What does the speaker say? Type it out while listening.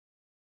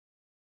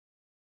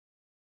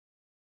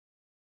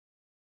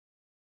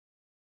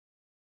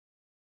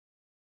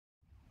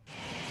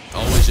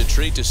Always a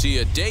treat to see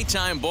a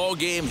daytime ball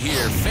game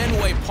here,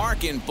 Fenway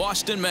Park in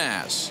Boston,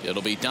 Mass.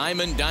 It'll be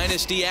Diamond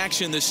Dynasty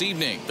action this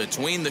evening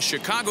between the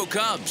Chicago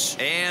Cubs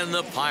and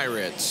the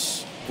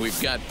Pirates.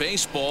 We've got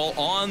baseball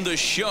on the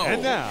show,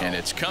 and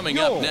it's coming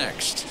up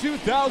next.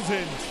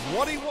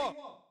 2021.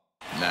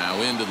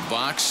 Now into the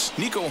box,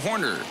 Nico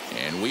Horner,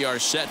 and we are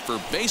set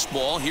for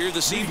baseball here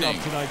this evening.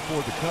 Tonight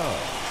for the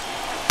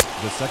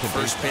Cubs. The second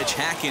first pitch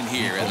hack in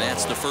here, and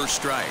that's the first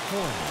strike.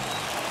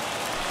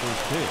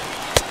 First pitch.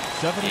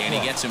 And he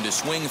gets him to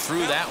swing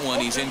through that one.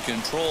 He's in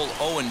control,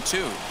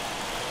 0-2.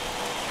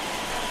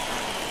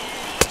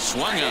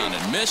 Swung on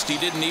and missed. He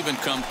didn't even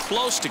come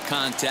close to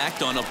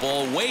contact on a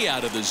ball way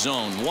out of the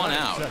zone. One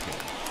out.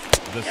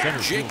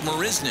 Jake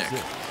Marisnick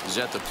is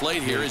at the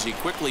plate here as he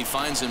quickly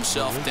finds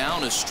himself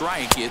down a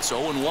strike. It's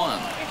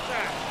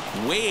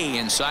 0-1. Way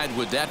inside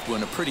with that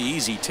one. A pretty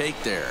easy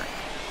take there.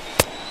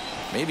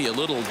 Maybe a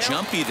little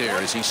jumpy there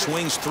as he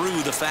swings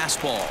through the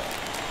fastball.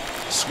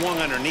 Swung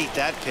underneath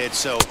that pitch,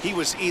 so he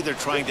was either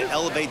trying to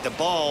elevate the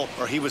ball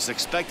or he was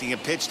expecting a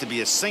pitch to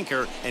be a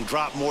sinker and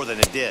drop more than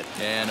it did.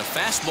 And a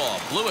fastball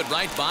blew it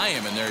right by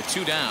him, and there are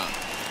two down.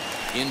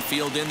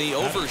 Infield in the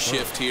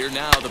overshift here.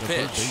 Now the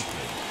pitch.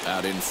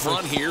 Out in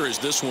front here is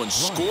this one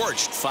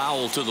scorched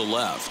foul to the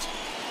left.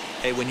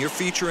 Hey, when you're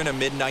featuring a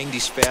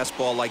mid-90s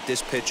fastball like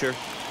this pitcher,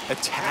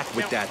 attack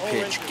with that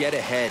pitch. Get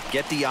ahead.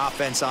 Get the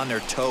offense on their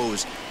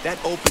toes.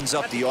 That opens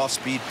up the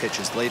off-speed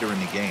pitches later in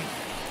the game.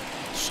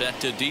 Set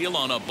to deal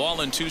on a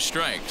ball and 2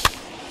 strikes.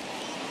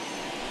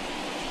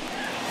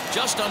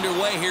 Just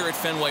underway here at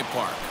Fenway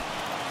Park.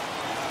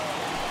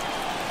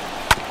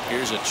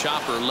 Here's a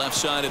chopper left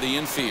side of the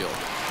infield.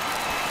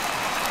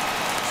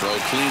 Throw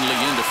cleanly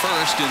into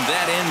first, and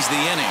that ends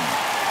the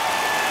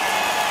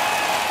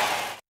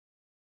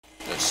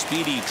inning. The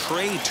speedy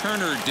Trey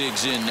Turner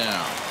digs in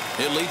now.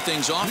 He'll lead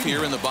things off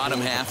here in the bottom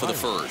half of the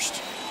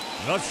first.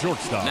 Not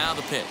shortstop. Now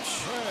the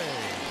pitch.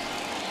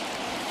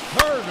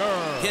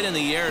 Turner. Hit in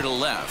the air to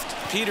left.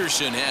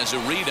 Peterson has a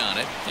read on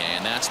it,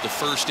 and that's the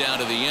first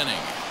out of the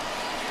inning.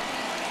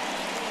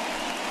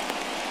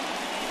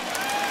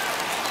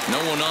 No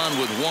one on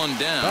with one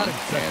down,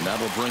 and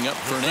that'll bring up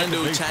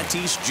Fernando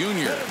Tatis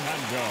Jr.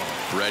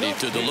 Ready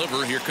to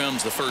deliver. Here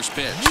comes the first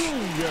pitch.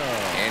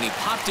 And he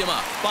popped him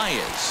up.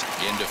 Baez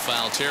into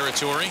foul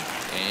territory,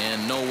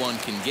 and no one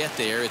can get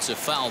there. It's a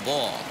foul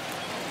ball.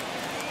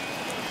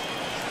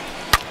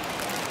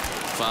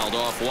 Fouled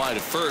off wide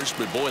at first,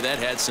 but boy, that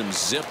had some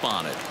zip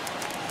on it.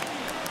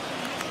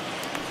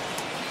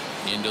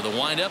 Into the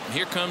windup.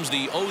 Here comes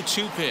the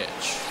 0-2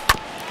 pitch.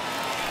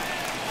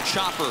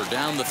 Chopper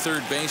down the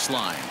third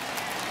baseline.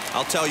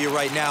 I'll tell you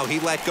right now, he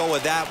let go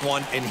of that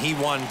one, and he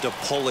wanted to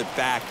pull it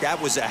back.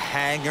 That was a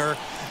hanger.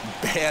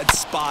 Bad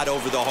spot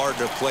over the heart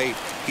of the plate.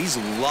 He's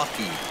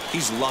lucky.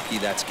 He's lucky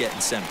that's getting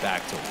sent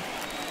back to him.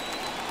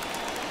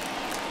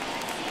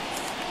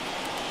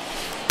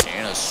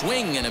 And a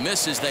swing and a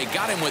miss as they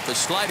got him with the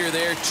slider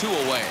there. 2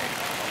 away.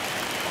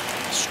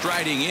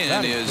 Striding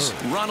in is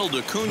Ronald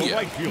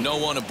Acuna. No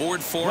one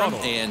aboard for him,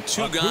 and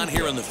 2 gone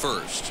here in the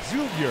first.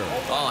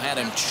 Oh, had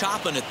him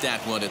chopping at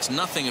that one. It's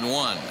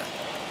 0-1.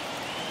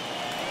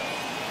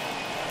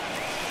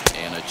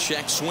 And a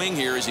check swing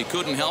here as he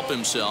couldn't help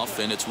himself,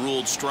 and it's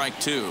ruled strike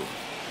 2.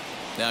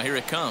 Now here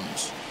it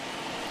comes.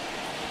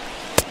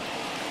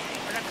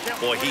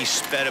 Boy, he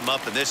sped him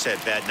up in this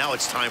at-bat. Now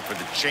it's time for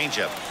the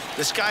changeup.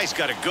 This guy's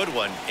got a good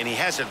one, and he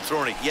hasn't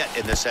thrown it yet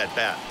in this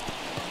at-bat.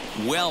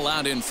 Well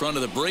out in front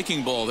of the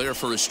breaking ball there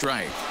for a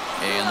strike.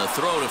 And the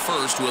throw to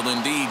first will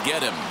indeed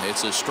get him.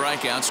 It's a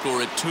strikeout,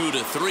 score at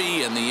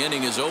 2-3, and the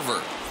inning is over.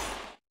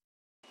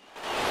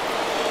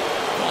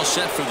 All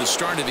set for the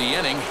start of the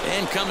inning,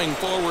 and coming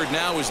forward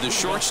now is the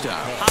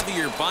shortstop,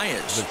 Javier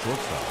Baez.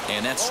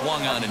 And that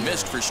swung on and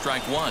missed for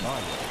strike 1.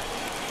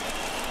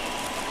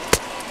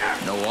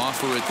 No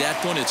offer at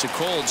that one. It's a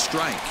cold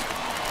strike.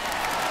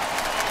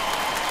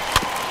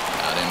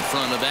 Out in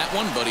front of that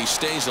one, but he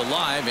stays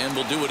alive and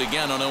will do it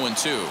again on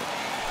 0-2.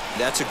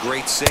 That's a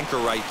great sinker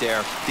right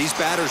there. These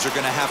batters are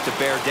going to have to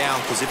bear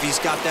down, because if he's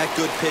got that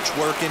good pitch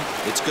working,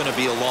 it's going to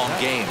be a long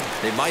game.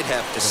 They might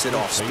have to sit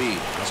off speed.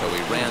 So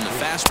he ran the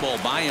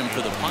fastball by him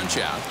for the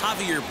punch-out.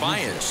 Javier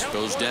Baez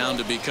goes down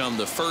to become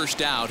the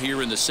first out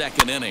here in the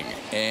second inning,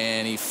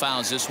 and he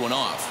fouls this one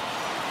off.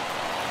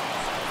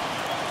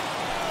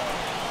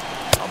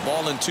 A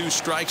ball and 2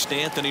 strikes to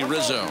Anthony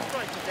Rizzo.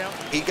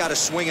 He got a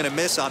swing and a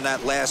miss on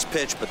that last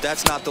pitch, but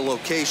that's not the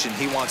location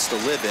he wants to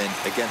live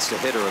in against a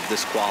hitter of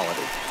this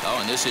quality. Oh,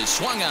 and this is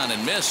swung on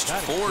and missed.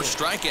 4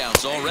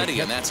 strikeouts already,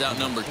 and that's out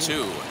number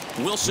 2.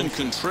 Wilson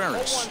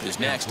Contreras is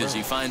next as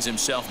he finds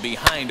himself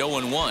behind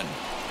 0-1.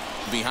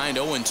 Behind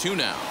 0-2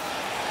 now.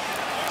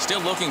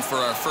 Still looking for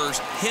our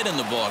first hit in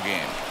the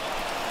ballgame.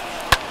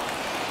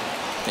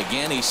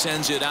 Again, he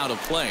sends it out of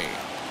play.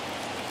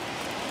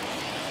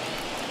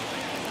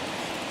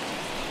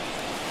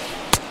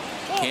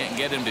 Can't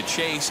get him to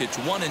chase. It's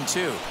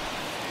 1-2.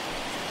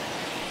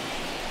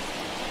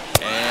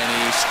 And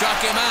he struck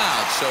him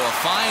out. So a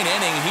fine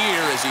inning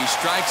here as he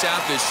strikes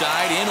out the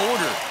side in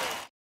order.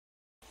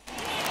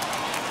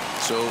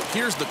 So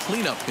here's the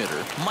cleanup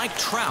hitter, Mike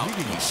Trout.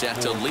 He's set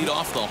to lead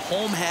off the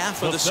home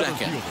half of the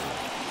second.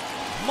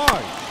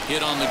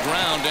 Hit on the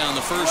ground down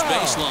the first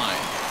baseline.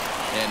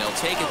 And he'll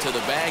take it to the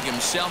bag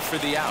himself for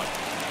the out.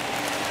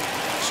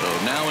 So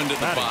now into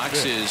the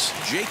box is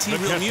JT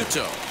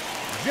Realmuto.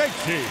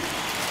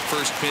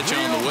 First pitch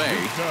on the way.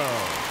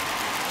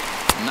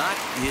 Not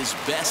his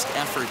best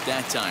effort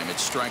that time.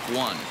 It's strike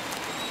one.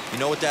 You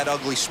know what that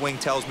ugly swing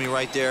tells me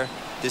right there?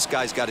 This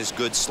guy's got his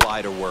good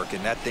slider work,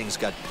 and that thing's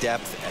got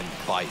depth and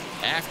bite.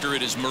 After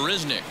it is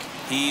Marisnick.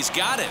 He's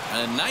got it.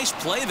 A nice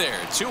play there.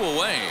 2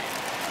 away.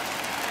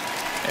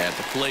 At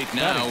the plate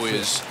now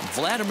is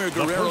Vladimir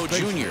Guerrero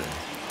Jr.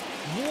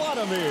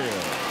 Vladimir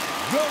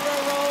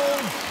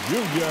Guerrero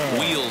Jr.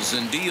 Wheels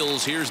and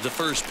deals. Here's the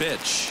first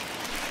pitch.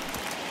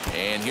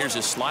 And here's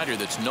a slider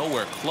that's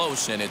nowhere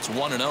close, and it's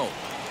 1-0.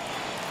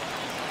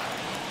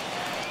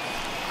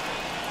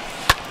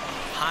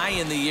 High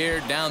in the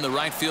air down the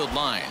right field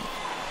line.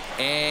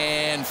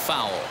 And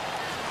foul.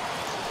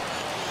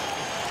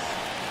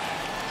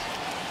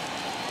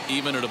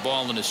 Even at a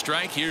ball and a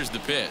strike. Here's the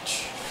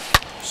pitch.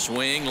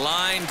 Swing,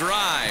 line,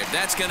 drive.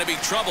 That's going to be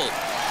trouble.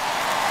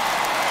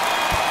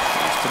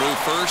 He's through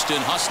first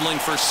and hustling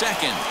for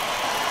second.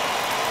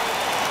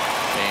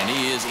 And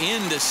he is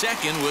into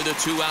second with a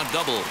 2-out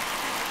double.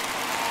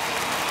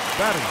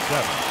 Batting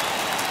seventh,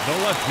 the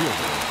left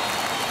fielder,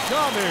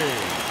 Tommy.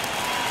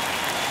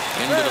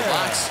 Into the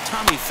box,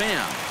 Tommy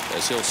Pham,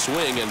 as he'll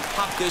swing and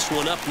pop this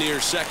one up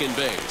near second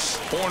base.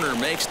 Horner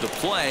makes the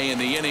play,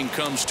 and the inning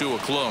comes to a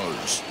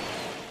close.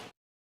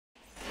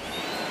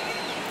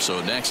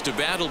 So next to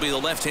bat will be the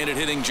left-handed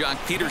hitting Jock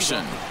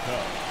Peterson,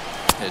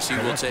 as he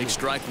will take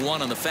strike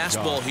one on the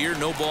fastball here.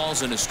 No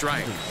balls and a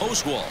strike.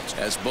 Oswalt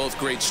has both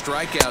great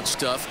strikeout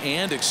stuff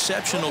and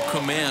exceptional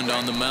command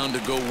on the mound to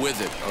go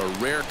with it. A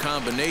rare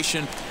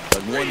combination,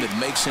 but one that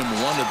makes him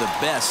one of the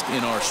best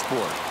in our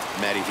sport.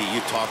 Matty V,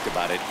 you talked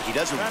about it. He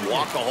doesn't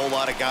walk a whole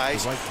lot of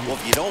guys. Well,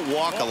 if you don't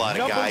walk a lot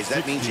of guys,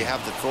 that means you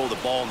have to throw the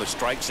ball in the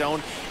strike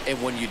zone.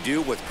 And when you do,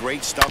 with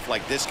great stuff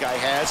like this guy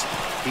has,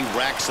 he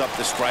racks up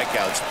the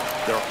strikeouts.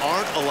 There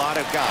aren't a lot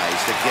of guys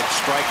that get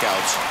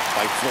strikeouts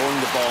by throwing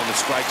the ball in the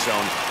strike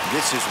zone.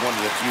 This is one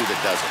of the few that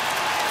does it.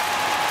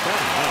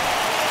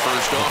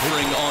 First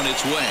offering on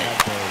its way.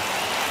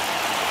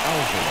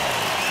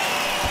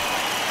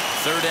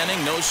 Third inning,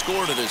 no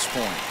score to this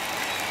point.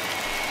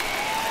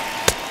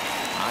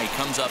 He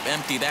comes up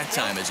empty that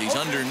time as he's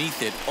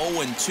underneath it.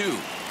 0-2.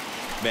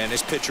 Man,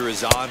 this pitcher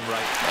is on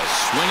right. A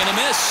swing and a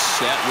miss.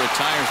 That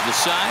retires the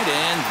side,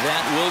 and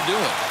that will do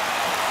it.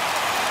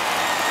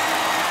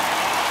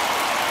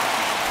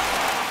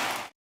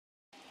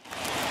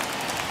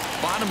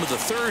 Bottom of the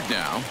third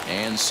now,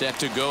 and set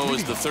to go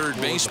is the third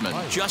baseman,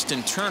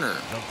 Justin Turner.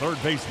 The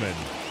third baseman,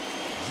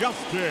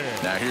 Justin.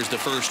 Now here's the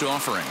first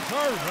offering.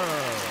 Turner.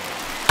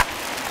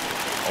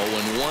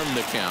 0-1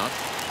 the count.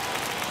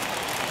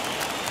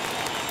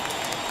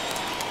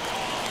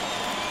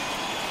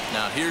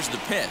 Now here's the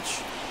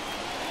pitch.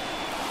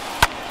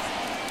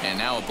 And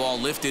now a ball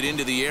lifted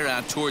into the air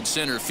out towards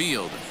center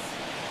field.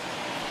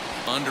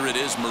 Under it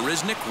is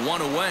Marisnick,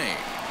 1 away.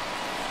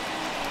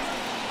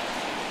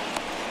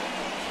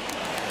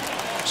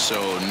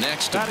 So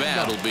next to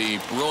bat will be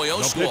Roy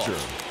Oswalt.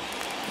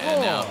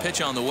 And now pitch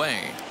on the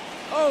way.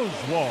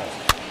 Oswalt.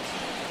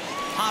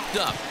 Popped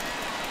up.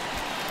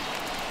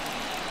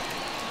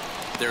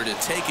 There to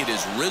take it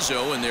is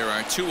Rizzo, and there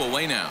are 2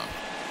 away now.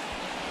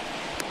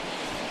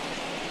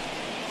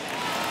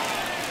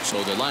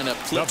 So the lineup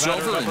flips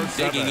over, and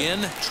digging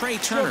in, Trey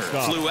Turner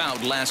flew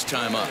out last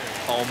time up.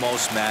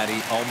 Almost,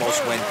 Matty.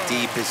 Almost went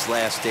deep his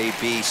last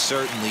AB.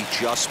 Certainly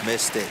just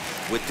missed it.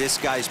 With this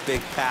guy's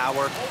big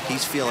power,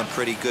 he's feeling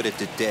pretty good at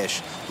the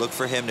dish. Look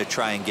for him to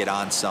try and get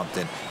on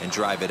something and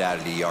drive it out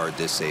of the yard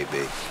this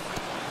AB.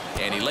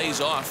 And he lays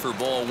off for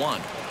ball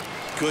 1.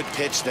 Good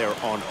pitch there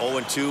on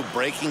 0-2.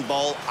 Breaking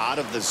ball out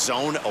of the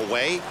zone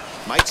away.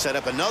 Might set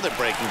up another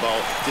breaking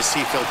ball to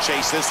see if he'll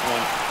chase this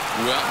one.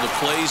 Well, the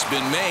play's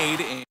been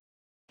made.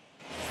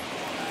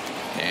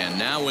 And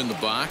now in the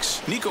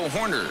box, Nico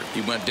Horner.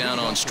 He went down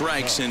on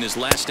strikes in his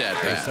last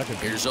at-bat.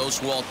 Here's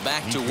Oswalt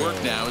back to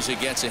work now as he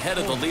gets ahead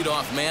of the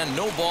leadoff man.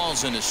 No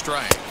balls in his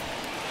strike.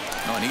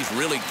 Oh, and he's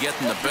really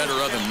getting the better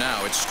of him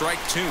now. It's strike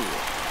 2.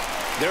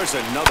 There's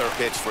another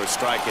pitch for a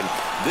strike, and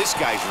this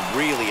guy's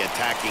really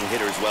attacking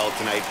hitters well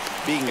tonight,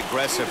 being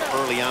aggressive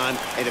early on.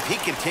 And if he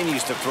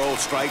continues to throw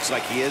strikes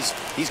like he is,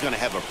 he's going to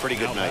have a pretty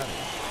good night.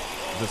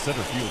 The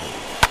center fielder,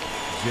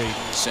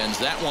 Jake. Sends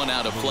that one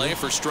out of play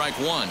for strike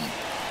 1.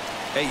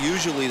 Hey,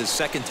 usually the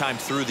second time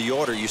through the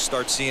order, you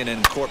start seeing an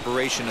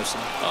incorporation of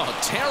some. Oh,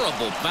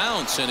 terrible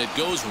bounce, and it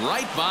goes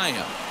right by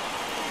him.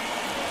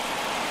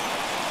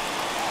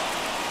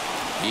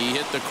 He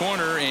hit the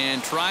corner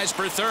and tries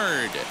for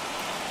third.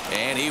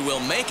 And he will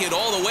make it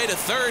all the way to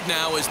third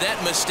now as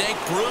that mistake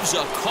proves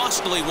a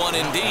costly one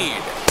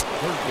indeed.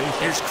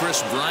 Here's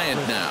Chris Bryant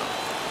now.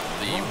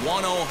 The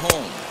 1-0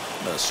 home.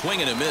 A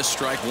swing and a miss,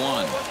 strike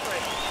 1.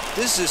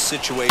 This is a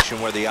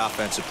situation where the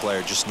offensive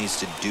player just needs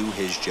to do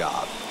his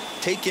job.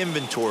 Take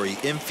inventory,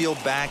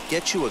 infield back,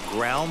 get you a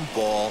ground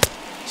ball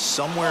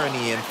somewhere in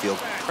the infield,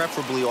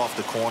 preferably off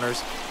the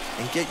corners,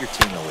 and get your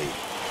team the lead.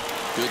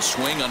 Good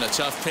swing on a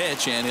tough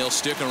pitch, and he'll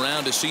stick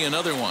around to see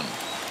another one.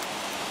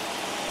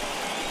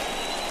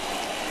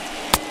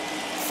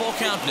 Full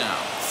count now,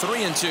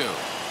 3-2.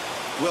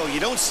 Well, you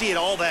don't see it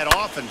all that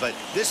often, but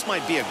this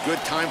might be a good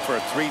time for a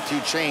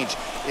 3-2 change.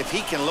 If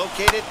he can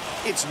locate it,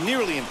 it's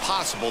nearly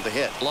impossible to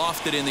hit.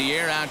 Lofted in the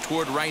air out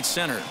toward right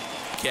center.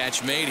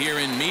 Catch made here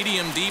in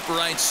medium deep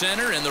right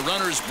center, and the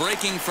runner's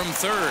breaking from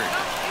third.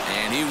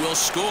 And he will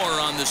score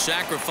on the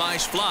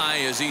sacrifice fly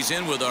as he's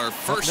in with our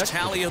first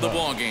tally of the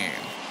ball game.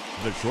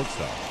 The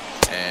shortstop.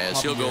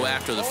 As he'll go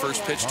after the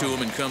first pitch to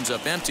him and comes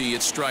up empty,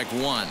 it's strike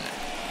one.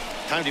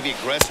 Time to be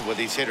aggressive with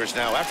these hitters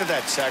now. After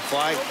that sac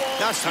fly,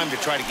 now it's time to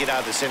try to get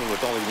out of this inning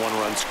with only 1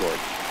 run scored.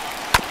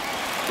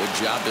 Good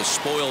job to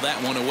spoil that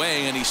one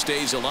away, and he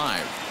stays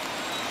alive.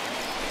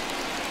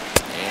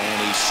 And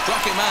he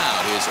struck him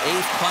out, his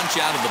 8th punch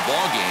out of the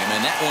ball game,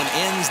 and that one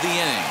ends the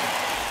inning.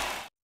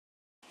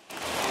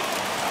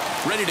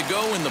 Ready to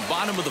go in the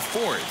bottom of the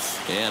 4th.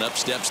 And up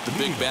steps the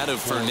big bat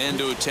of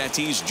Fernando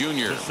Tatis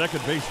Jr. The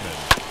second baseman.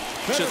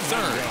 To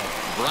third.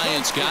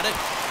 Bryant's got it.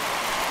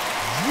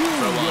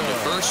 Throw on to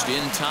first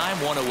in time,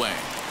 1 away.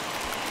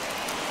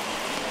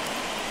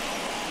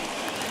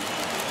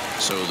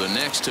 So the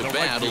next to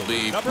bat will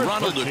be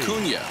Ronald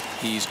Acuna.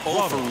 He's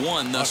 0 for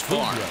 1 thus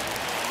far.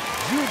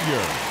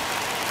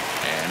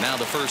 And now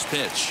the first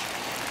pitch.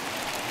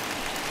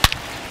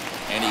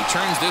 And he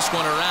turns this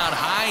one around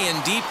high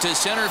and deep to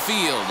center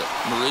field.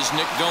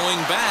 Marisnick going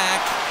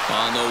back.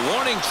 On the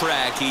warning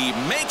track, he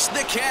makes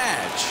the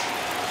catch.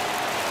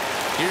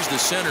 Here's the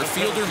center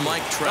fielder,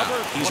 Mike Trout.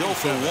 He's 0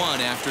 for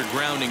 1 after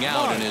grounding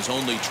out in his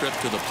only trip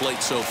to the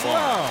plate so far.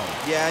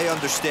 Yeah, I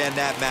understand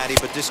that, Matty,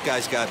 but this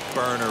guy's got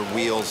burner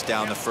wheels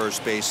down the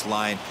first base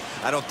line.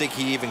 I don't think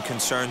he even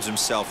concerns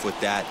himself with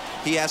that.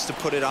 He has to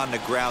put it on the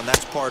ground.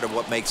 That's part of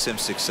what makes him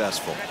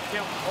successful.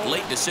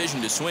 Late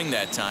decision to swing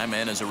that time,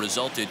 and as a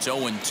result, it's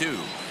 0-2.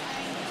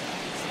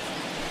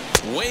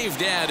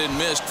 Waved at and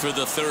missed for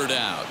the third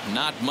out.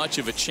 Not much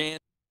of a chance.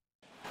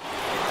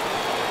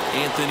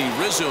 Anthony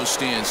Rizzo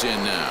stands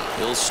in now.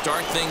 He'll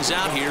start things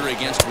out here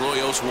against Roy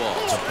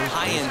Oswalt.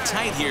 High and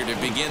tight here to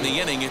begin the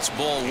inning. It's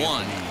ball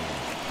 1.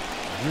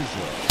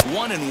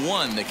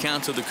 1-1 the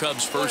count to the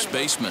Cubs first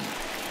baseman.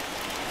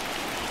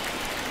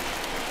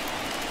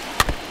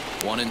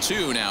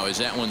 1-2 now as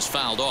that one's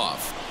fouled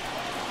off.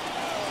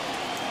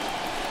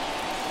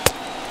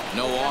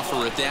 No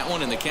offer at that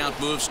one, and the count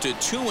moves to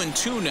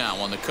 2-2 now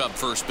on the Cub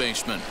first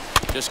baseman.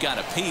 Just got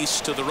a piece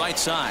to the right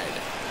side.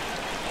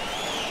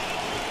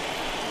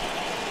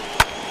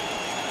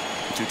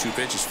 2-2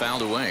 pitch is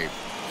fouled away.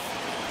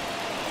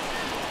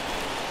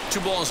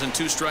 2 balls and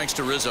 2 strikes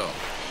to Rizzo.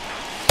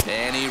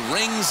 And he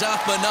rings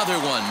up another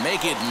one.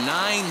 Make it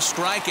 9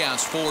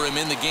 strikeouts for him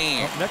in the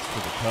game. Up next to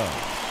the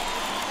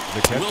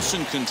Cubs.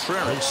 Wilson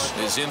Contreras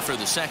is in for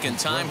the second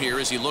time here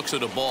as he looks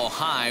at a ball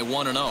high,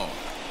 1-0.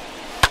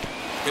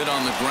 Hit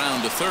on the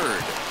ground to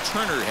third.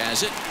 Turner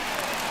has it.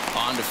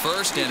 On to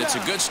first, and it's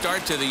a good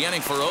start to the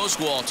inning for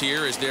Oswalt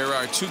here as there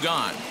are 2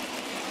 gone.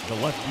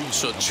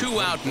 So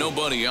 2 out,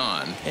 nobody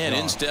on. And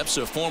in steps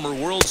a former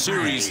World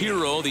Series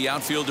hero, the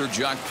outfielder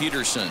Jock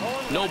Peterson.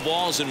 No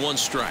balls and 1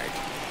 strike.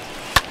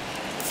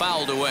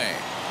 Fouled away.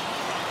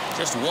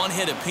 Just 1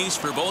 hit apiece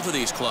for both of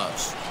these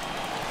clubs.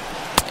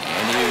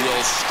 And he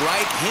will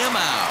strike him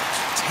out.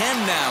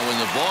 10 now in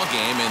the ball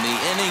game, and the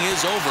inning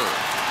is over.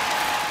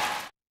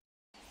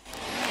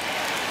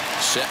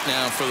 Set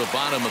now for the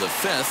bottom of the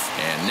 5th,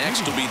 and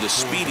next will be the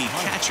speedy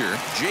catcher,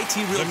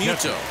 JT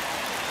Realmuto.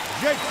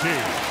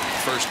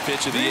 First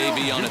pitch of the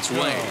AB on its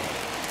way.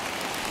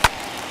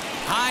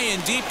 High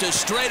and deep to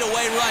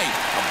straightaway right.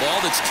 A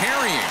ball that's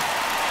carrying.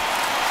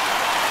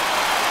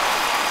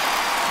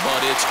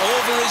 But it's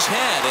over his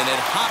head, and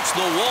it hops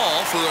the wall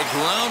for a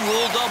ground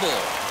rule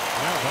double.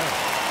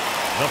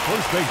 The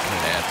first baseman.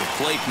 At the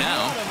plate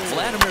now,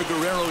 Vladimir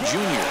Guerrero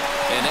Jr.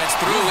 And that's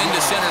through into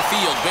center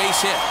field.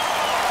 Base hit.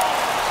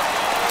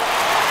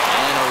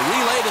 And a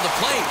relay to the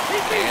plate.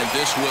 And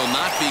this will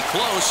not be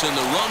close, and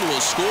the run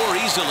will score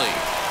easily.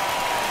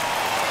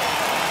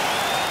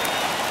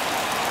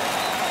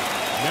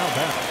 Now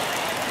back,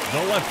 the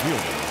left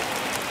fielder,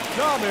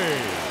 Tommy.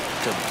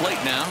 To the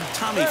plate now,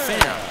 Tommy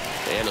Pham.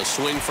 And a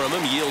swing from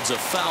him yields a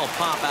foul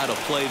pop out of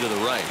play to the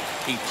right.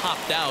 He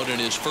popped out in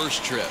his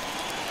first trip.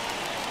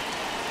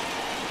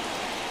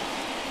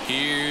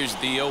 Here's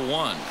the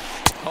 0-1.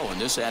 Oh,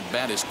 and this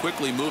at-bat is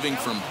quickly moving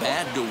from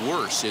bad to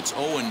worse. It's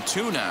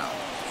 0-2 now.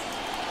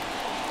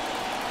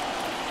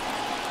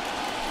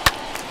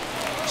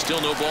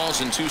 Still no balls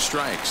and 2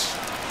 strikes.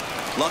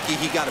 Lucky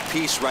he got a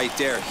piece right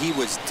there. He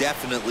was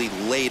definitely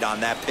late on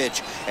that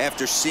pitch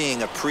after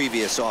seeing a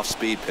previous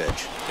off-speed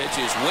pitch. Pitch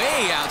is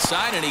way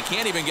outside, and he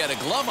can't even get a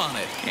glove on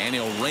it. And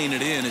he'll rein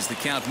it in as the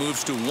count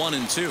moves to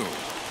 1-2.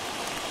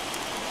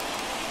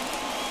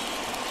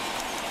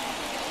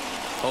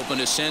 Hoping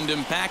to send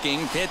him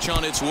packing. Pitch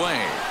on its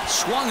way.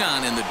 Swung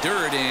on in the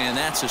dirt, and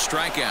that's a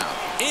strikeout.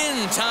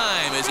 In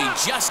time as he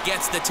just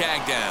gets the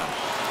tag down.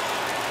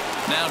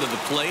 Now to the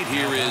plate,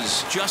 here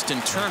is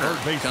Justin Turner.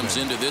 Comes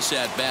into this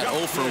at-bat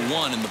 0 for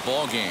 1 in the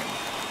ballgame.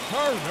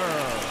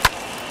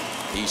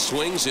 He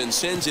swings and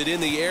sends it in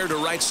the air to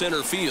right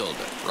center field.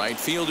 Right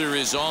fielder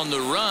is on the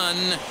run.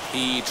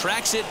 He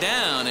tracks it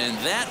down, and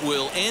that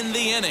will end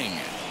the inning.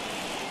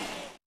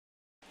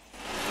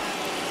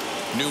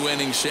 New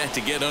inning set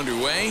to get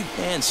underway,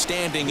 and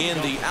standing in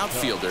the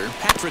outfielder,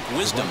 Patrick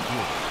Wisdom.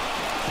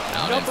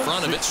 Out in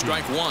front of it,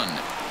 strike one.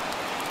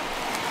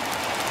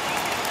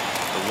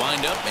 The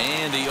windup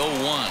and the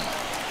 0-1.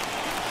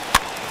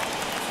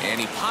 And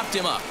he popped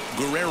him up.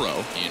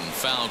 Guerrero in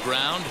foul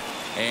ground,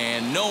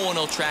 and no one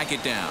will track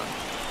it down.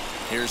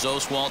 Here's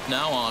Oswalt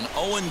now on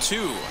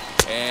 0-2,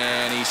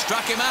 and he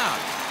struck him out.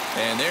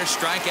 And there's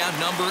strikeout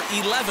number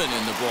 11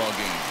 in the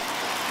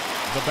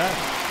ballgame. The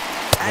batter.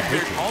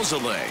 Adbert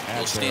Alzolay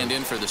will stand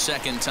in for the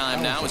second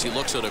time now as he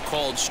looks at a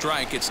called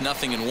strike. It's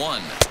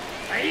 0-1.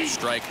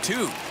 Strike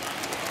two.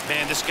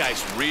 Man, this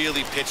guy's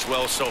really pitched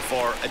well so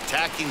far,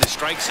 attacking the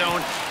strike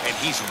zone, and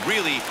he's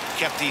really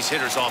kept these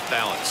hitters off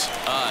balance.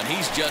 And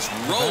he's just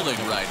rolling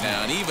right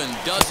now, and even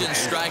dozen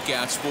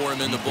strikeouts for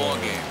him in the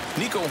ballgame.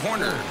 Nico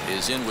Horner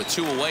is in with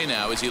 2 away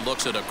now as he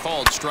looks at a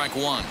called strike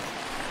one.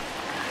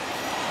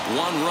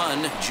 1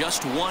 run,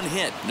 just 1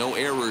 hit. No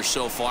errors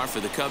so far for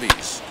the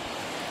Cubbies.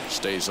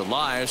 Stays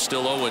alive,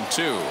 still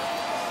 0-2.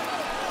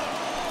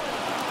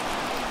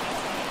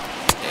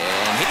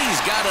 And he's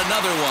got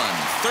another one.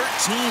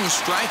 13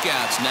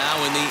 strikeouts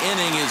now, and the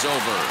inning is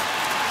over.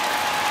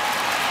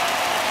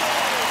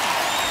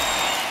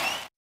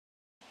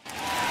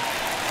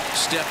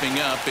 Stepping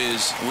up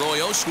is Roy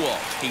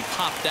Oswalt. He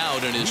popped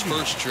out in his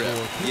first trip.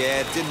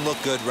 Yeah, it didn't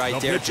look good right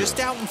there.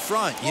 Just out in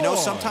front. You know,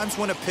 sometimes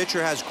when a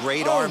pitcher has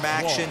great arm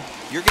action,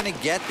 you're going to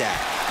get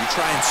that. You're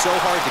trying so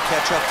hard to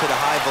catch up to the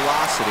high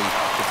velocity.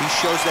 If he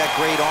shows that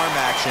great arm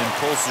action and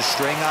pulls the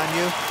string on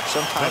you,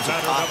 sometimes a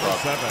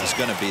pop-up is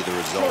going to be the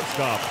result.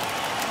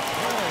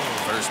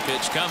 First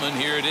pitch coming.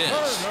 Here it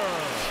is.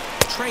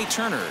 Trey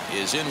Turner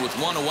is in with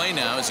 1 away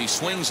now as he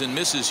swings and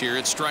misses here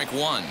at strike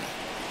one.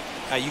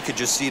 You could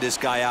just see this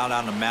guy out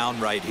on the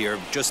mound right here.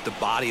 Just the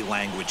body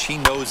language. He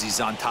knows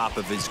he's on top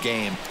of his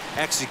game,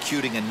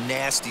 executing a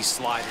nasty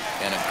slider.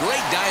 And a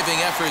great diving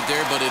effort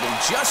there, but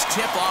it'll just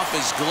tip off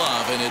his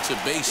glove, and it's a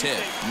base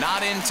hit.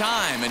 Not in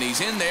time, and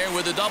he's in there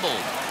with a double.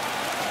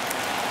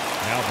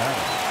 Now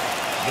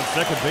batting, the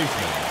second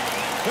baseman.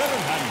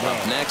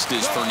 Up next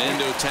is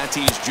Fernando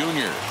Tatis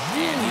Jr.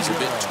 And he's a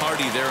bit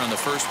tardy there on the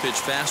first pitch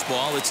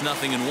fastball. It's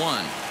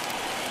 0-1.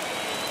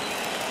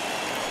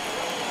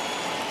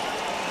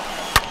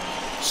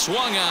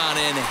 Swung on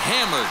and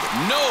hammered.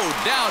 No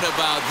doubt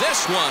about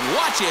this one.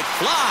 Watch it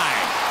fly.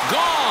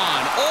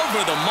 Gone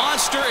over the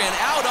monster and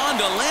out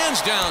onto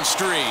Lansdowne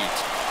Street.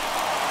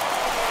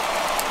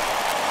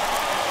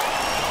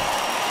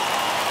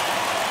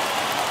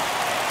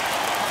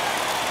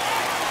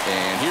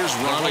 And here's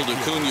Ronald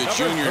Acuna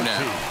Jr.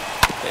 now.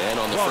 And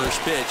on the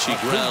first pitch, he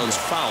grounds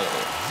foul.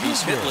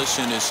 He's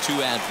hitless in his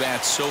 2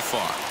 at-bats so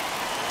far.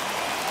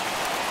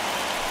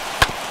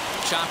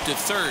 Chopped to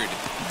third.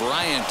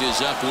 Bryant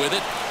is up with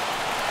it.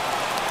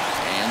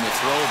 And the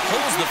throw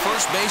pulls the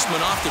first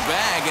baseman off the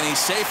bag, and he's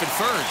safe at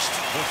first.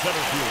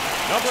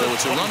 So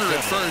it's a runner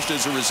at first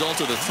as a result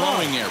of the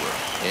throwing error.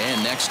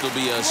 And next will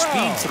be a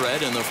speed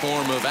threat in the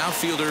form of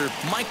outfielder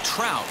Mike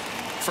Trout.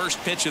 First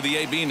pitch of the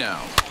AB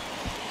now.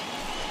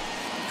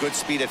 Good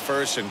speed at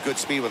first and good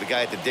speed with a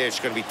guy at the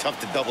dish. Going to be tough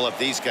to double up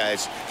these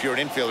guys. If you're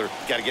an infielder,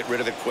 got to get rid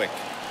of it quick.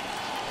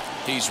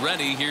 He's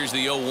ready. Here's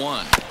the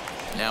 0-1.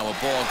 Now a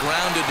ball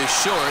grounded to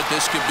short.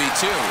 This could be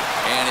 2.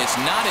 And it's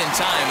not in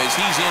time as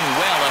he's in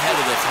well ahead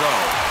of the throw.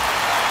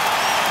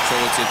 So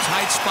it's a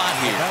tight spot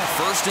here.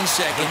 First and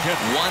second,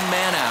 1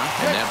 man out.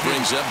 And that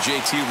brings up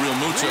JT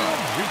Realmuto.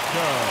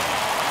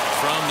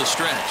 From the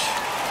stretch.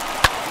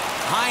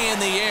 High in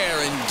the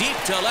air and deep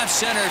to left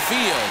center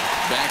field.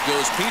 Back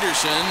goes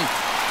Peterson.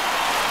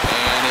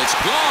 And it's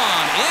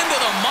gone into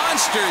the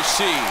monster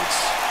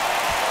seats.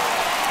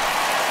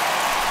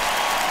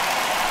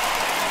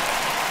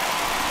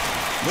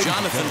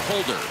 Jonathan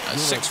Holder, a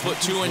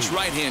 6'2"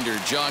 right-hander,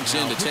 jogs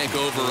in to take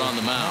over on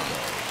the mound.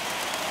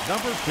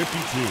 Number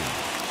 52,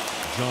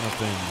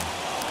 Jonathan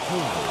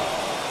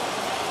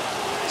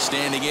Holder.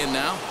 Standing in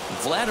now,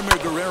 Vladimir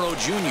Guerrero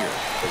Jr.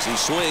 as he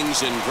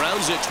swings and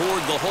grounds it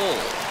toward the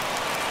hole.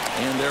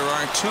 And there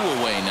are 2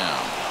 away now.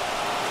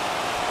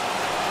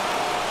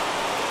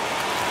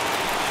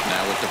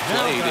 Now at the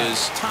plate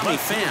is Tommy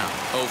Pham.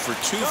 0 for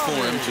 2 for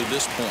him to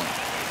this point.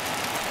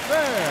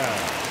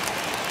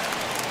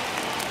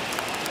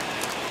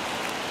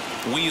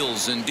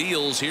 Wheels and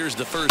deals. Here's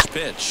the first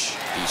pitch.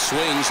 He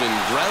swings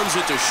and grounds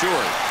it to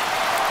short.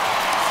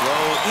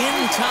 Throw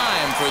in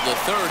time for the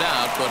 3rd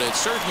out, but it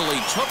certainly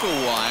took a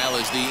while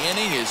as the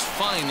inning is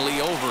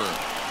finally over.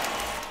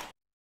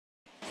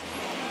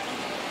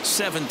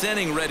 Seventh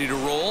inning ready to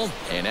roll,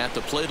 and at the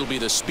plate will be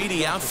the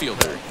speedy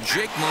outfielder,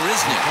 Jake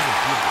Marisnick.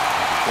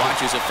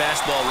 Watches a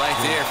fastball right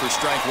there for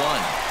strike one.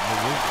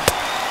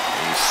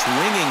 A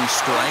swinging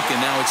strike,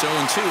 and now it's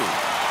 0-2.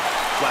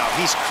 Wow,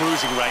 he's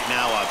cruising right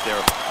now out there.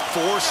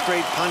 4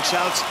 straight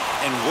punch-outs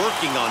and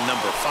working on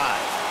number 5.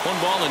 1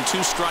 ball and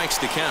 2 strikes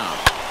to count.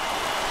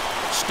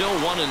 Still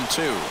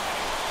 1-2.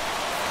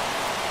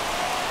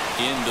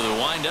 Into the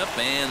windup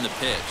and the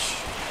pitch.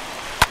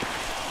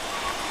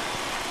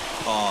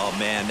 Oh,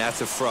 man,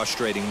 that's a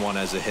frustrating one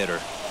as a hitter.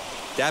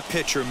 That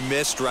pitcher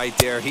missed right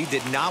there. He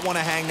did not want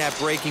to hang that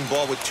breaking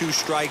ball with 2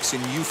 strikes,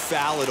 and you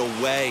foul it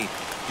away.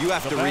 You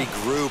have to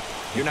regroup.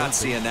 You're not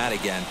seeing that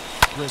again.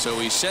 So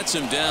he sets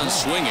him down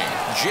swinging.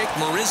 Jake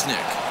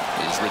Marisnick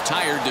is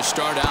retired to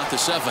start out the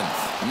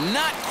 7th.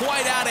 Not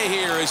quite out of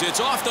here as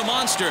it's off the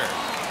monster.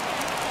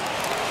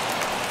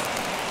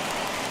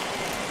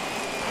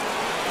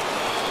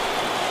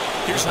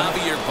 Here's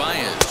Javier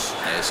Baez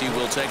as he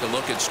will take a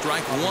look at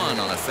strike 1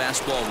 on a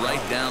fastball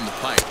right down the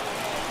pipe.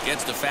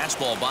 Gets the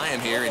fastball by him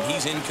here, and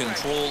he's in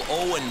control.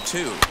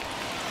 0-2.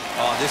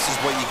 Oh, this is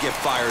what you get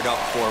fired up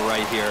for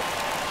right here.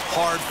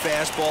 Hard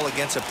fastball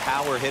against a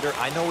power hitter.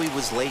 I know he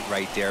was late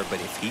right there, but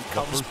if he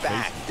comes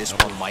back, this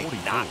one might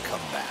not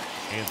come back.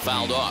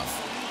 Fouled off.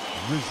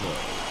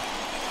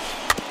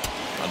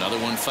 Another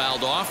one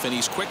fouled off, and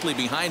he's quickly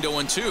behind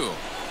 0-2.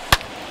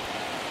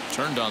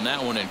 Turned on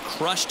that one and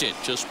crushed it.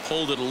 Just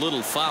pulled it a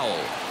little foul.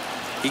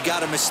 He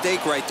got a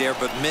mistake right there,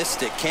 but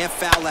missed it. Can't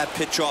foul that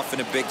pitch off in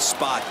a big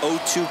spot.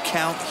 0-2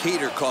 count.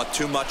 Heater caught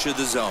too much of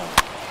the zone.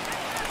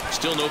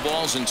 Still no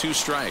balls and 2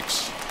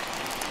 strikes.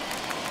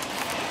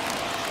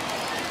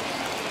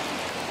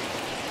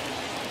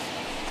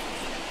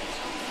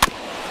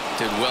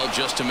 Did well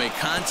just to make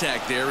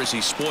contact there as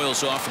he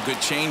spoils off a good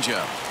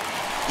changeup.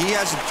 He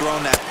hasn't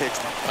thrown that pitch.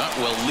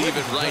 Well, leave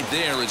it right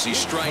there as he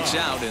strikes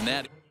out in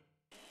that.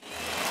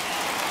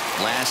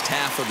 Last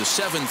half of the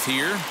 7th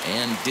here,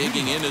 and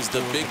digging in is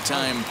the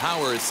big-time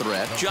power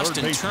threat,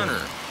 Justin Turner.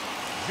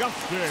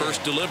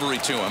 First delivery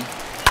to him.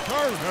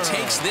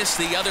 Takes this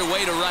the other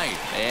way to right,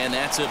 and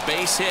that's a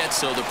base hit,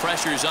 so the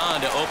pressure's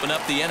on to open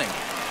up the inning.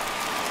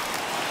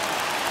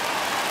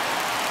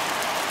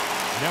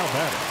 Now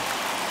batting,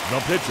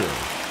 the pitcher,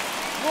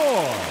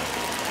 Roy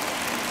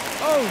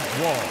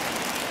Oswalt.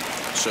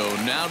 So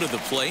now to the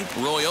plate,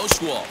 Roy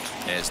Oswalt,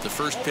 as the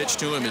first pitch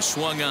to him is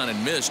swung on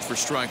and missed for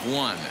strike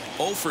 1.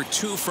 0 for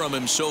 2 from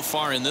him so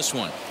far in this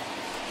one.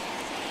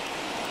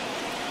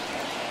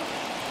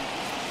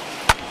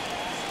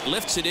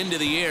 Lifts it into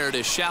the air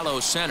to shallow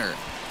center.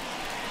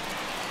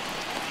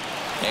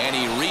 And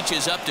he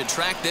reaches up to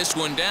track this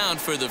one down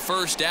for the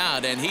first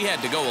out, and he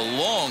had to go a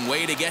long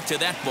way to get to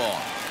that ball.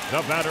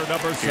 The batter,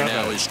 number 7. Here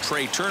now is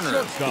Trey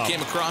Turner, who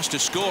came across to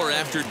score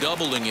after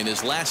doubling in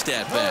his last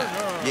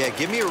at-bat. Yeah,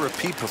 give me a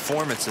repeat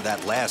performance of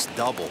that last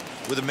double.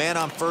 With a man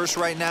on first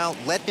right now,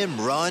 let him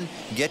run,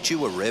 get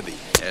you a ribby.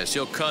 As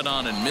he'll cut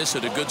on and miss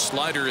it, a good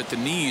slider at the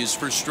knees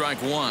for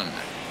strike 1.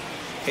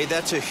 Hey,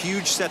 that's a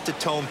huge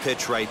set-the-tone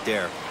pitch right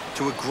there.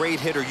 To a great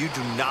hitter, you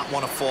do not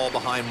want to fall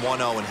behind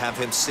 1-0 and have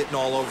him sitting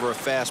all over a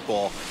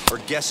fastball or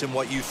guessing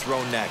what you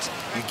throw next.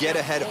 You get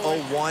ahead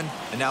 0-1,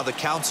 and now the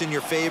count's in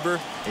your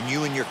favor, and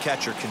you and your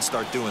catcher can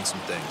start doing some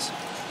things.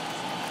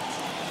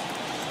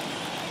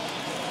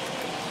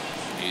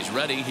 He's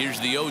ready. Here's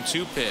the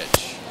 0-2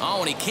 pitch. Oh,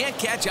 and he can't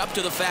catch up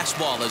to the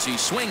fastball as he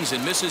swings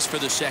and misses for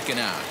the second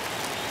out.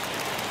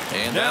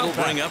 And that'll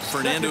bring up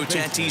Fernando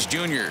Tatis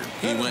Jr.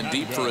 He went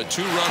deep for a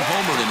 2-run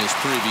homer in his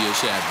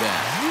previous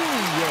at-bat.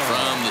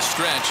 From the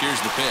stretch,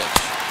 here's the pitch.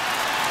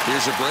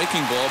 Here's a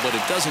breaking ball, but it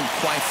doesn't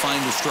quite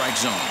find the strike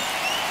zone.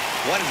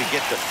 Wanted to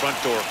get the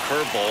front door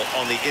curveball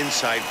on the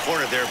inside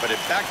corner there, but it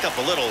backed up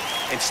a little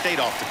and stayed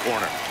off the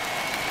corner.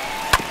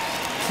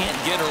 Can't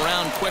get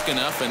around quick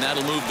enough, and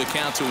that'll move the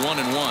count to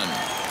 1-1.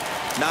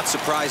 Not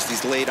surprised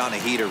he's laid on a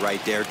heater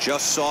right there.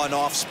 Just saw an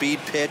off-speed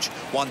pitch,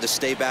 wanted to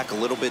stay back a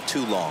little bit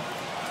too long.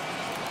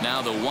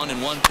 Now the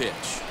 1-1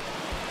 pitch.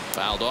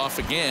 Fouled off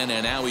again,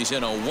 and now he's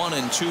in a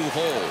 1-2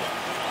 hole.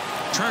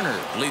 Turner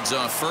leads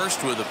off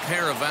first with a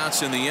pair of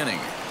outs in the inning.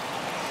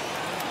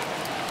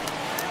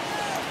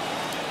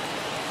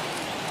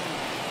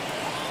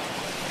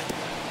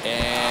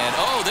 And,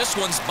 oh, this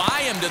one's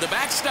by him to the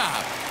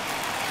backstop.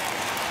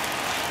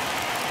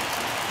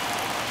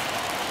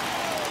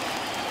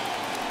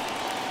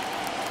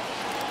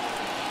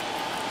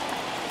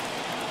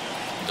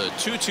 The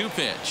 2-2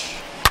 pitch.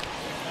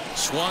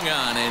 Swung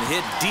on and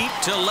hit deep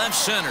to left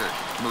center.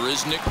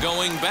 Marisnick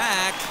going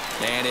back,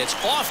 and it's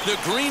off the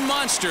green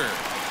monster.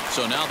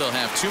 So now they'll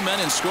have 2 men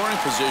in scoring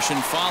position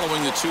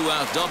following the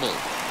 2-out double.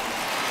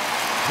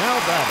 Now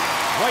batting,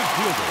 right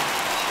fielder,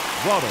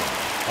 Ronald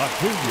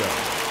Acuna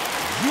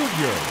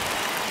Jr.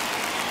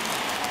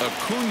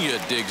 Acuna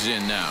digs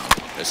in now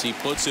as he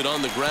puts it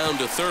on the ground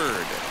to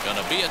third.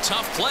 Gonna be a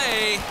tough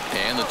play,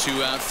 and the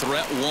 2-out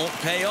threat won't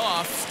pay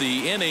off.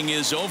 The inning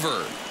is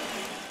over.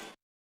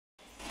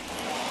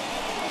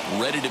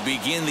 Ready to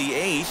begin the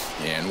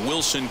 8th, and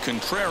Wilson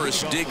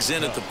Contreras digs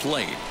in at the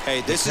plate.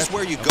 Hey, this is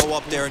where you go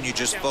up there and you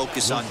just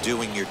focus on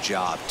doing your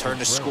job. Turn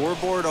the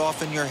scoreboard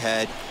off in your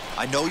head.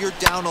 I know you're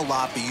down a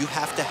lot, but you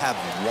have to have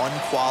one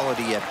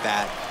quality at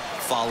bat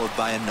followed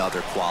by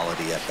another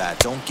quality at bat.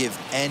 Don't give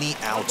any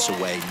outs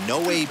away.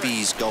 No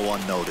ABs go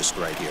unnoticed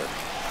right here.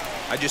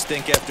 I just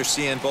think after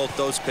seeing both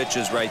those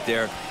pitches right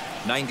there,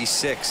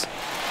 96,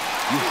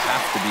 you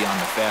have to be on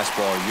the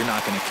fastball or you're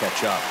not going to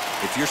catch up.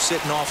 If you're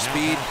sitting off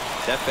speed,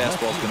 that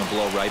fastball is going to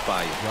blow right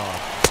by you.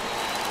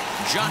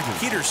 Jock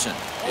Peterson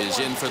is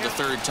in for the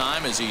 3rd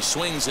time as he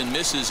swings and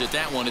misses at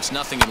that one. It's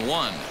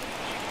 0-1.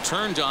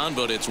 Turned on,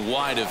 but it's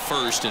wide of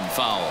first and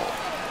foul.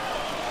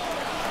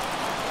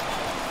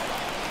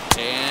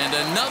 And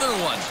another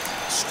one.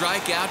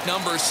 Strikeout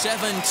number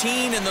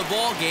 17 in the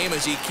ball game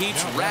as he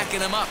keeps racking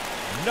them up.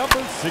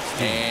 Number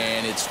 16.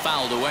 And it's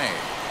fouled away.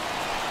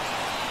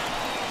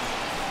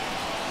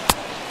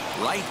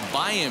 Right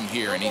by him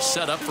here, and he's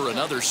set up for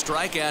another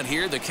strikeout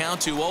here. The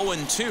count to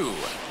 0-2.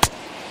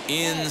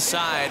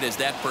 Inside, as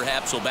that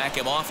perhaps will back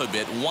him off a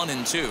bit.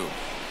 1-2.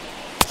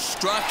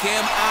 Struck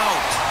him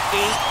out.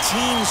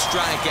 18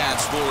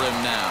 strikeouts for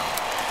him now.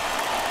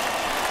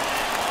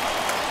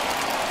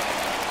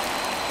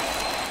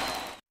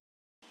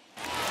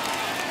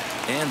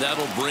 And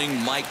that'll bring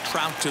Mike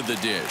Trout to the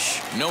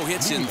dish. No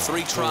hits in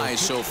 3 tries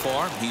so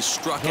far. He's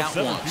struck out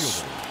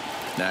once.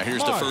 Now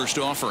here's the first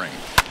offering.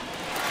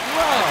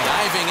 A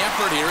diving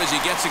effort here as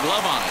he gets a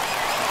glove on it.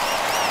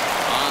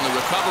 On the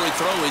recovery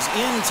throw is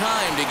in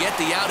time to get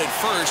the out at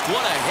first.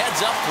 What a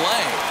heads-up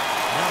play.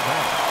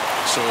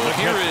 So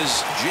here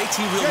is JT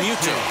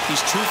Realmuto. He's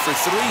 2 for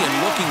 3 and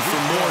looking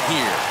for more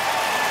here.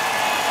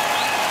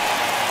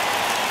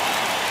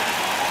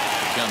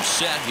 Comes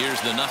set.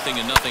 Here's the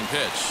 0-0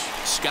 pitch.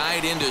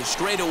 Skied into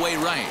straightaway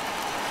right.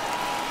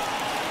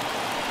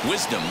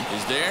 Wisdom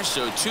is there,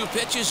 so 2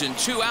 pitches and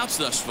 2 outs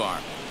thus far.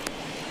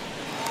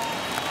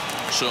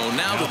 So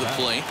now to the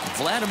plate,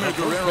 Vladimir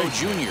Guerrero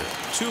Jr.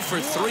 2 for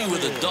 3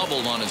 with a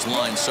double on his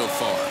line so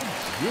far.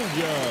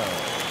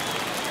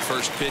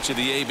 First pitch of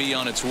the AB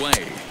on its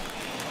way.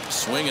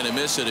 Swing and a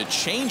miss at a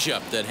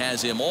changeup that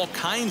has him all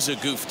kinds of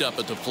goofed up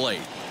at the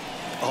plate.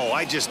 Oh,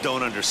 I just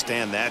don't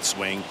understand that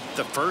swing.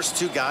 The first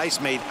 2 guys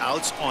made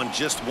outs on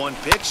just 1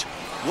 pitch.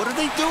 What are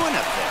they doing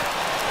up there?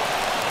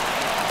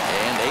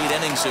 And 8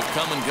 innings have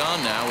come and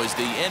gone now as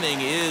the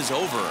inning is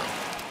over.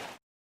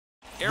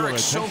 Eric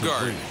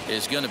Sogard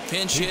is going to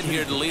pinch hit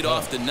here to lead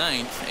off the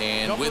 9th,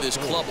 and with his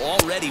club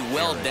already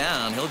well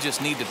down, he'll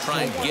just need to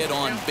try and get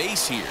on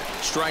base here.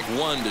 Strike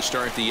 1 to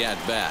start the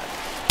at-bat.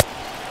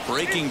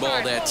 Breaking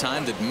ball that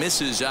time that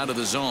misses out of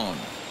the zone.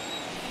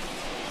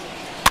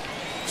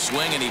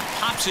 Swing, and he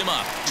pops him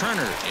up.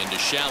 Turner into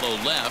shallow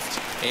left,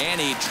 and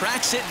he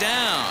tracks it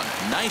down.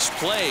 Nice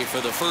play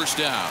for the first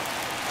out.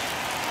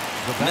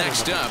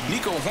 Next up,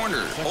 Nico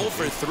Horner, 0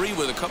 for 3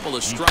 with a couple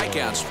of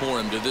strikeouts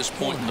for him to this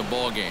point in the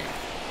ballgame.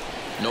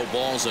 No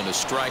balls and a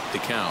strike to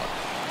count.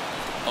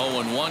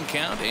 0-1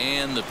 count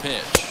and the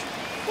pitch.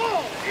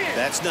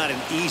 That's not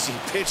an easy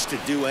pitch to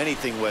do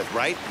anything with,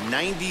 right?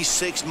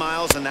 96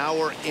 miles an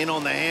hour in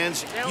on the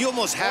hands. You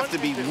almost have to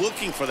be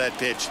looking for that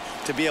pitch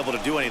to be able to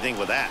do anything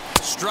with that.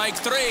 Strike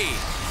 3.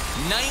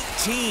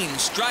 19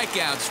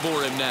 strikeouts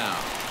for him now.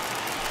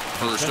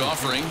 First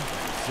offering.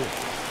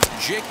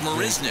 Jake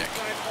Marisnick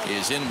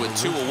is in with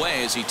 2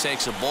 away as he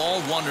takes a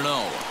ball.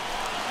 1-0.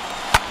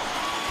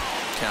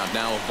 Count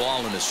now a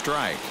ball and a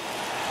strike.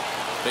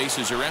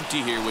 Bases are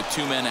empty here with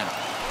 2 men out.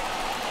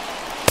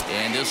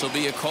 And this will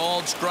be a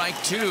called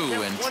strike 2,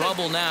 and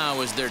trouble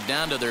now as they're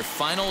down to their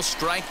final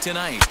strike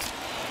tonight.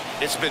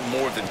 It's been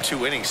more than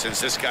 2 innings since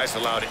this guy's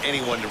allowed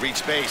anyone to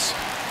reach base.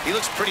 He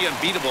looks pretty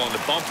unbeatable on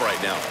the bump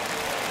right now.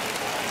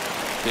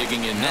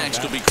 Digging in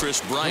next will be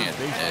Chris Bryant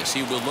as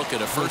he will look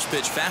at a first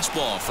pitch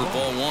fastball for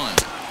ball 1.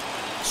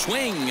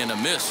 Swing and a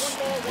miss.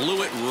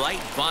 Blew it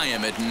right by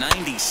him at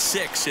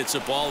 96. It's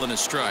a ball and a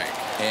strike.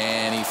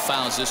 And he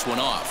fouls this one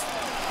off.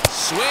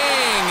 Swing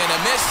and a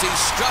miss. He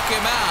struck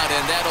him out,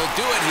 and that'll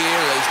do it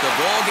here as the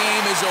ball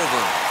game is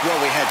over. Well,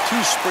 we had 2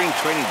 spring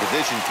training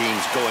division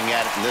teams going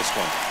at it in this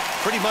one.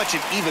 Pretty much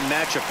an even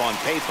matchup on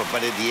paper,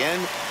 but in the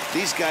end,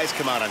 these guys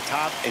come out on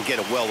top and get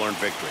a well-earned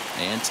victory.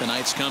 And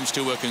tonight's comes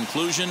to a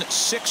conclusion,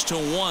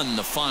 6-1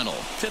 the final.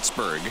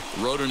 Pittsburgh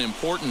rode an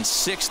important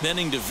 6th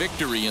inning to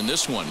victory in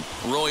this one.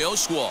 Roy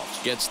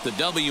Oswalt gets the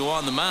W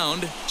on the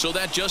mound. So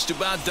that just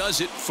about does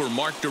it. For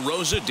Mark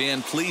DeRosa,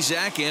 Dan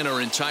Plesac, and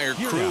our entire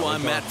crew,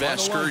 I'm Matt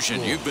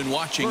Vasgersian. You've been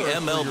watching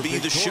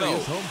MLB The Show.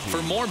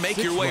 For more, make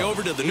your way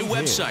over to the new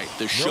website,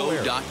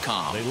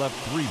 theshow.com. They left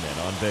 3 men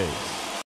on base.